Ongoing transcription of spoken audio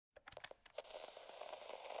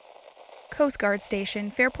Coast Guard Station,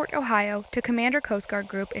 Fairport, Ohio, to Commander Coast Guard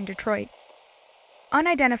Group in Detroit.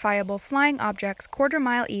 Unidentifiable flying objects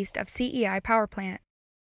quarter-mile east of CEI power plant.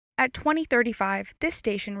 At 20:35, this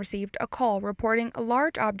station received a call reporting a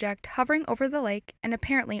large object hovering over the lake and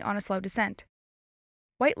apparently on a slow descent.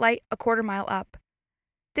 White light a quarter-mile up.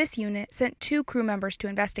 This unit sent 2 crew members to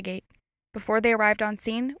investigate. Before they arrived on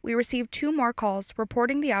scene, we received 2 more calls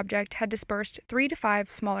reporting the object had dispersed 3 to 5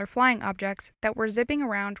 smaller flying objects that were zipping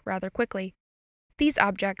around rather quickly. These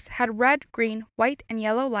objects had red, green, white, and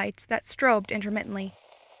yellow lights that strobed intermittently.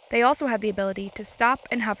 They also had the ability to stop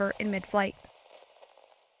and hover in mid-flight.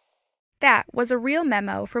 That was a real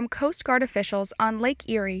memo from Coast Guard officials on Lake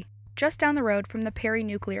Erie, just down the road from the Perry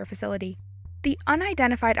nuclear facility. The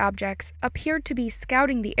unidentified objects appeared to be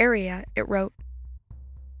scouting the area, it wrote.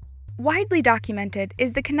 Widely documented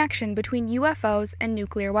is the connection between UFOs and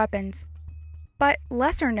nuclear weapons. But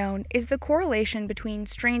lesser known is the correlation between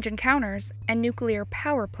strange encounters and nuclear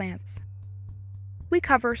power plants. We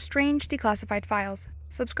cover strange declassified files.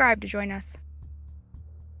 Subscribe to join us.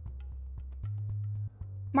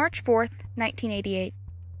 March 4th, 1988.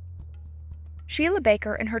 Sheila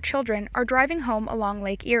Baker and her children are driving home along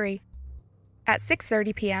Lake Erie. At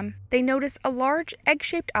 6:30 p.m., they notice a large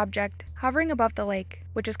egg-shaped object hovering above the lake,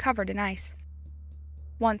 which is covered in ice.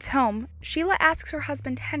 Once home, Sheila asks her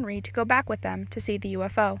husband Henry to go back with them to see the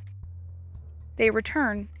UFO. They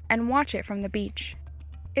return and watch it from the beach.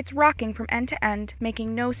 It's rocking from end to end,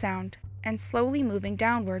 making no sound, and slowly moving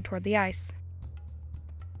downward toward the ice.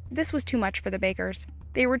 This was too much for the Bakers.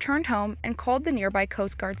 They returned home and called the nearby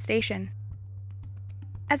Coast Guard station.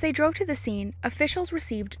 As they drove to the scene, officials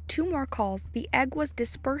received 2 more calls. The egg was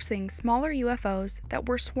dispersing smaller UFOs that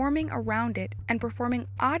were swarming around it and performing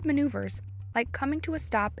odd maneuvers, like coming to a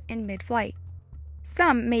stop in mid-flight.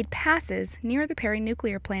 Some made passes near the Perry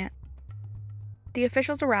nuclear plant. The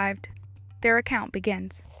officials arrived. Their account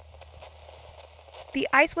begins. The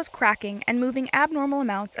ice was cracking and moving abnormal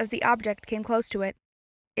amounts as the object came close to it.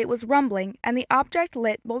 It was rumbling, and the object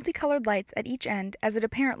lit multicolored lights at each end as it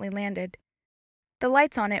apparently landed. The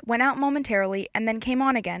lights on it went out momentarily and then came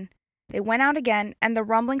on again. They went out again, and the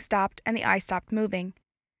rumbling stopped and the ice stopped moving.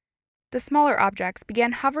 The smaller objects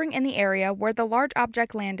began hovering in the area where the large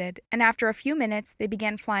object landed, and after a few minutes they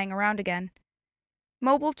began flying around again.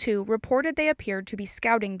 Mobile 2 reported they appeared to be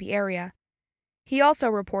scouting the area. He also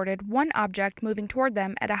reported one object moving toward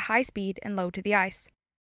them at a high speed and low to the ice.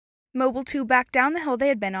 Mobile 2 backed down the hill they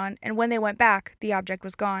had been on, and when they went back, the object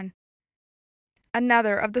was gone.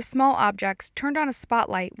 Another of the small objects turned on a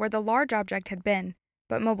spotlight where the large object had been,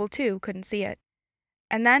 but Mobile 2 couldn't see it.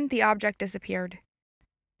 And then the object disappeared.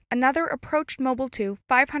 Another approached Mobile 2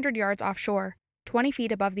 500 yards offshore, 20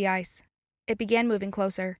 feet above the ice. It began moving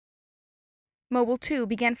closer. Mobile 2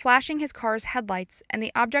 began flashing his car's headlights, and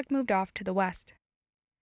the object moved off to the west.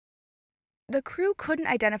 The crew couldn't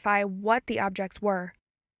identify what the objects were,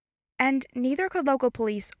 and neither could local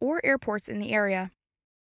police or airports in the area.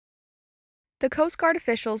 The Coast Guard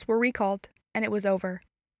officials were recalled, and it was over.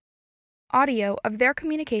 Audio of their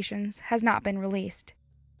communications has not been released.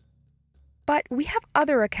 But we have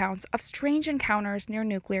other accounts of strange encounters near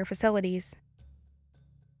nuclear facilities.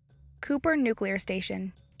 Cooper Nuclear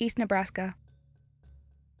Station, East Nebraska.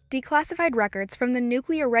 Declassified records from the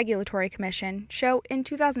Nuclear Regulatory Commission show in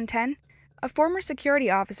 2010, a former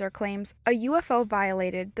security officer claims a UFO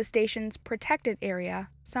violated the station's protected area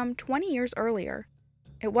some 20 years earlier.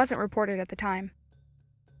 It wasn't reported at the time.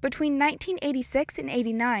 Between 1986 and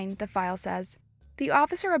 89, the file says, the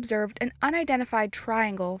officer observed an unidentified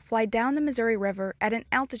triangle fly down the Missouri River at an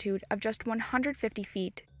altitude of just 150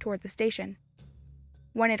 feet toward the station.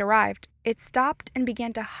 When it arrived, it stopped and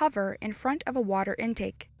began to hover in front of a water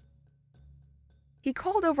intake. He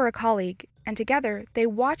called over a colleague, and together they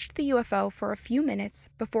watched the UFO for a few minutes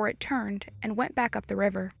before it turned and went back up the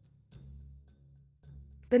river.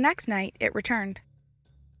 The next night, it returned.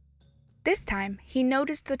 This time, he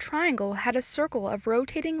noticed the triangle had a circle of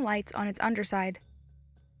rotating lights on its underside.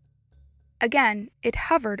 Again, it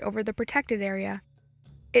hovered over the protected area.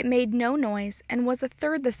 It made no noise and was a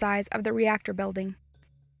third the size of the reactor building.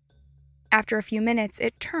 After a few minutes,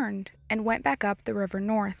 it turned and went back up the river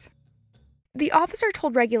north. The officer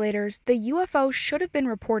told regulators the UFO should have been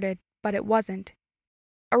reported, but it wasn't.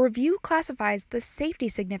 A review classifies the safety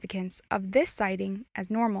significance of this sighting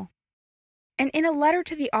as normal. And in a letter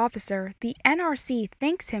to the officer, the NRC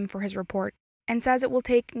thanks him for his report and says it will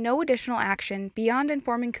take no additional action beyond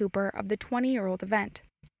informing Cooper of the 20-year-old event.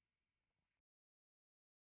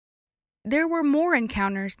 There were more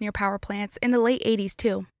encounters near power plants in the late 80s,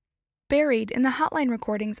 too. Buried in the hotline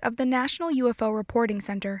recordings of the National UFO Reporting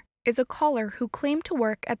Center, is a caller who claimed to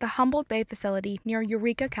work at the Humboldt Bay facility near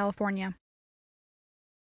Eureka, California.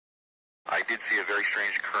 I did see a very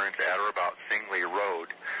strange occurrence at or about Singley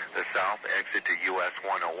Road, the south exit to US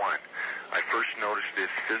 101. I first noticed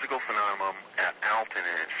this physical phenomenon at Alton,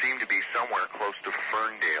 and it seemed to be somewhere close to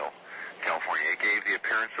Ferndale, California. It gave the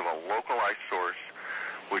appearance of a localized source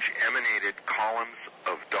which emanated columns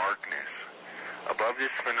of darkness. Above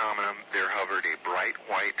this phenomenon, there hovered a bright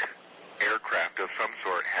white aircraft of some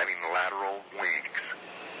sort having lateral wings.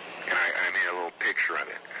 And I made a little picture of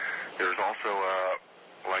it. There's also,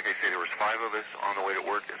 like I say, there was 5 of us on the way to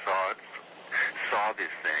work that saw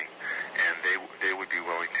this thing, and they would be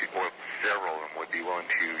willing to, or several of them would be willing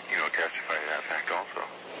to, testify to that fact also.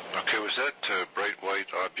 Okay, was that bright white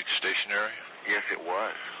object stationary? Yes, it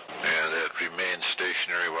was. And it remained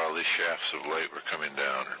stationary while these shafts of light were coming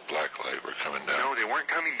down, or black light were coming down? No, they weren't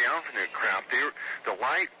coming down from the craft.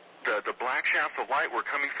 The black shafts of light were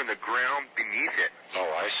coming from the ground beneath it.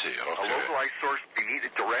 Oh, I see. Okay. A localized source beneath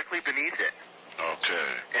it, directly beneath it. Okay.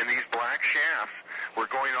 And these black shafts were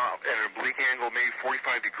going off at an oblique angle, maybe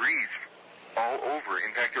 45 degrees, all over.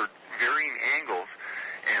 In fact, they're varying angles,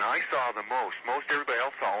 and I saw the most. Most everybody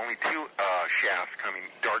else saw only 2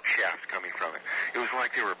 dark shafts coming from it. It was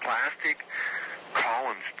like they were plastic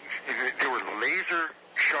columns. They were laser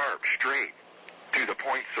sharp, straight to the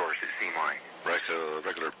point source, it seemed like. Like a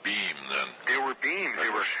regular beam, then. They were beams.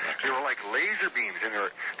 They were like laser beams, and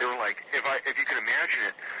they were like, if you can imagine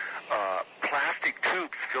it, plastic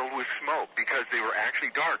tubes filled with smoke, because they were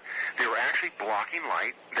actually dark. They were actually blocking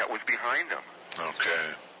light that was behind them.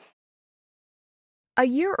 Okay. A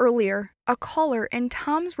year earlier, a caller in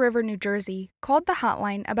Toms River, New Jersey, called the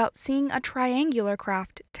hotline about seeing a triangular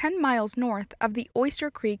craft 10 miles north of the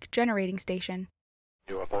Oyster Creek generating station.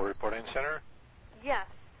 UFO Reporting Center? Yes.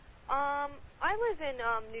 I live in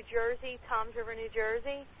New Jersey, Toms River, New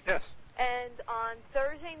Jersey. Yes. And on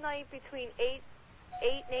Thursday night between 8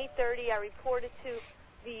 and 8:30, I reported to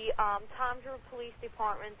the Toms River Police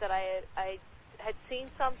Department that I had seen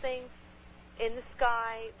something in the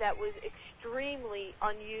sky that was extremely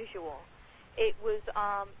unusual. It was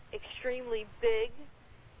extremely big.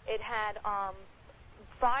 It had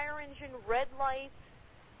fire engine red lights,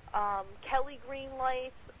 Kelly green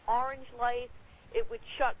lights, orange lights. It would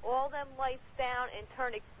shut all them lights down and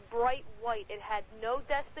turn it bright white. It had no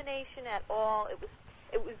destination at all.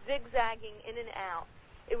 It was zigzagging in and out.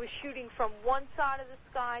 It was shooting from one side of the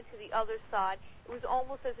sky to the other side. It was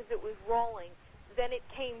almost as if it was rolling. Then it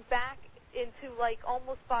came back into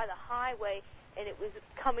almost by the highway, and it was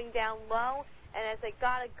coming down low. And as I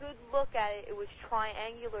got a good look at it, it was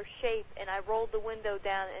triangular shape, and I rolled the window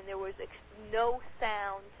down, and there was no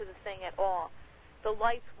sound to the thing at all. The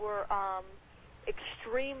lights were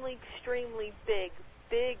extremely big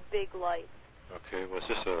lights. Okay, was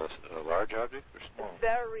this a large object or small? A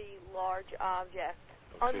very large object.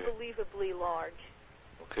 Okay. Unbelievably large.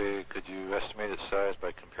 Okay, could you estimate its size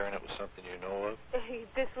by comparing it with something you know of?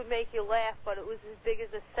 This would make you laugh, but it was as big as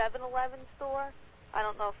a 7-Eleven store. I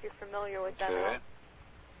don't know if you're familiar with that. Okay.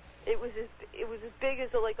 It was as big as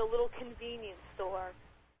a little convenience store.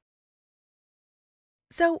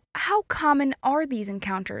 So, how common are these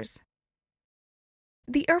encounters?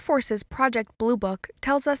 The Air Force's Project Blue Book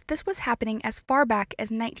tells us this was happening as far back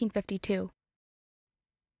as 1952.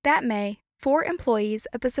 That May, 4 employees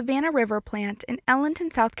at the Savannah River plant in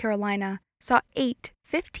Ellenton, South Carolina, saw 8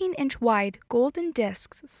 15-inch-wide golden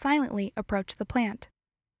discs silently approach the plant.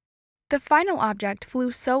 The final object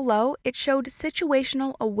flew so low it showed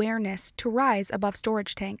situational awareness to rise above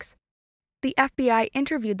storage tanks. The FBI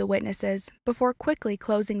interviewed the witnesses before quickly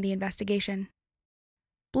closing the investigation.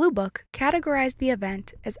 Blue Book categorized the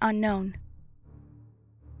event as unknown.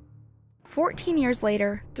 14 years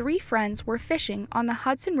later, 3 friends were fishing on the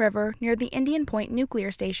Hudson River near the Indian Point nuclear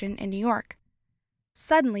station in New York.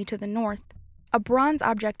 Suddenly, to the north, a bronze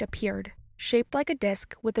object appeared, shaped like a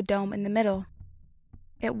disc with a dome in the middle.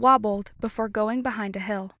 It wobbled before going behind a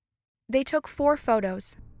hill. They took 4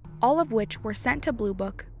 photos, all of which were sent to Blue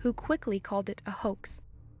Book, who quickly called it a hoax.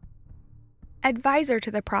 Advisor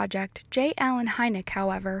to the project, J. Allen Hynek,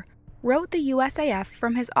 however, wrote the USAF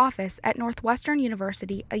from his office at Northwestern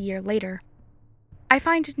University a year later. "I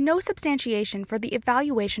find no substantiation for the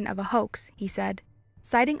evaluation of a hoax," he said,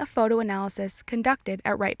 citing a photo analysis conducted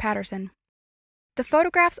at Wright-Patterson. "The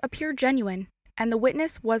photographs appear genuine, and the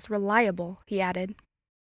witness was reliable," he added.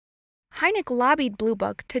 Hynek lobbied Blue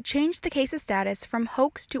Book to change the case's status from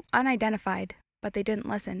hoax to unidentified, but they didn't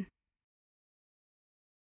listen.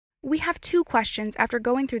 We have 2 questions after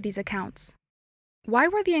going through these accounts. Why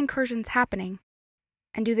were the incursions happening?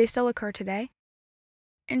 And do they still occur today?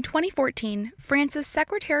 In 2014, France's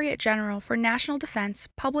Secretariat General for National Defense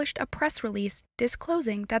published a press release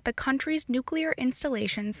disclosing that the country's nuclear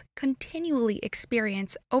installations continually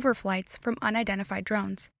experience overflights from unidentified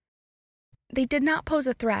drones. They did not pose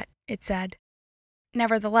a threat, it said.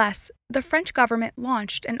 Nevertheless, the French government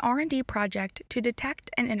launched an R&D project to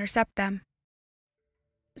detect and intercept them.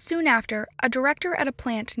 Soon after, a director at a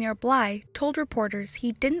plant near Bly told reporters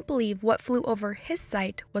he didn't believe what flew over his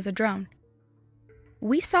site was a drone.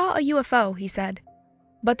 "We saw a UFO," he said,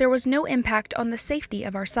 "but there was no impact on the safety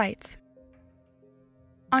of our sites."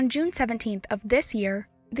 On June 17th of this year,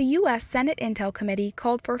 the U.S. Senate Intel Committee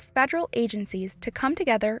called for federal agencies to come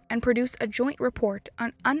together and produce a joint report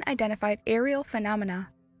on unidentified aerial phenomena,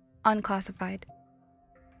 unclassified.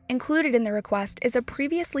 Included in the request is a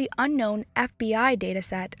previously unknown FBI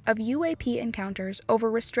dataset of UAP encounters over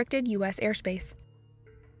restricted U.S. airspace.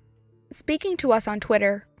 Speaking to us on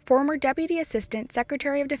Twitter, former Deputy Assistant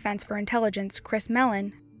Secretary of Defense for Intelligence Chris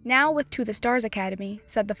Mellon, now with To the Stars Academy,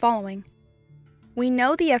 said the following: "We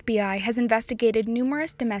know the FBI has investigated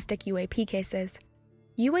numerous domestic UAP cases.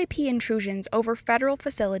 UAP intrusions over federal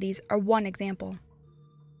facilities are one example.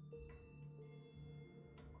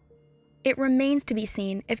 It remains to be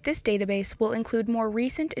seen if this database will include more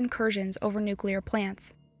recent incursions over nuclear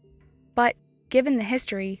plants. But, given the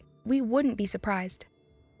history, we wouldn't be surprised."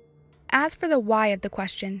 As for the why of the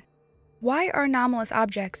question, why are anomalous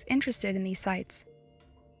objects interested in these sites?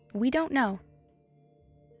 We don't know.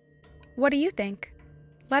 What do you think?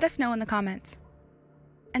 Let us know in the comments.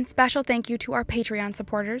 And special thank you to our Patreon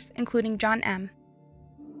supporters, including John M.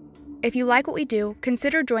 If you like what we do,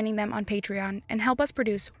 consider joining them on Patreon and help us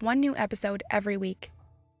produce one new episode every week.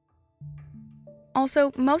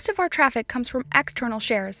 Also, most of our traffic comes from external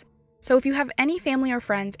shares, so if you have any family or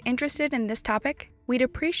friends interested in this topic, we'd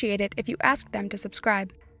appreciate it if you asked them to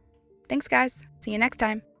subscribe. Thanks, guys. See you next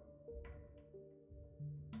time.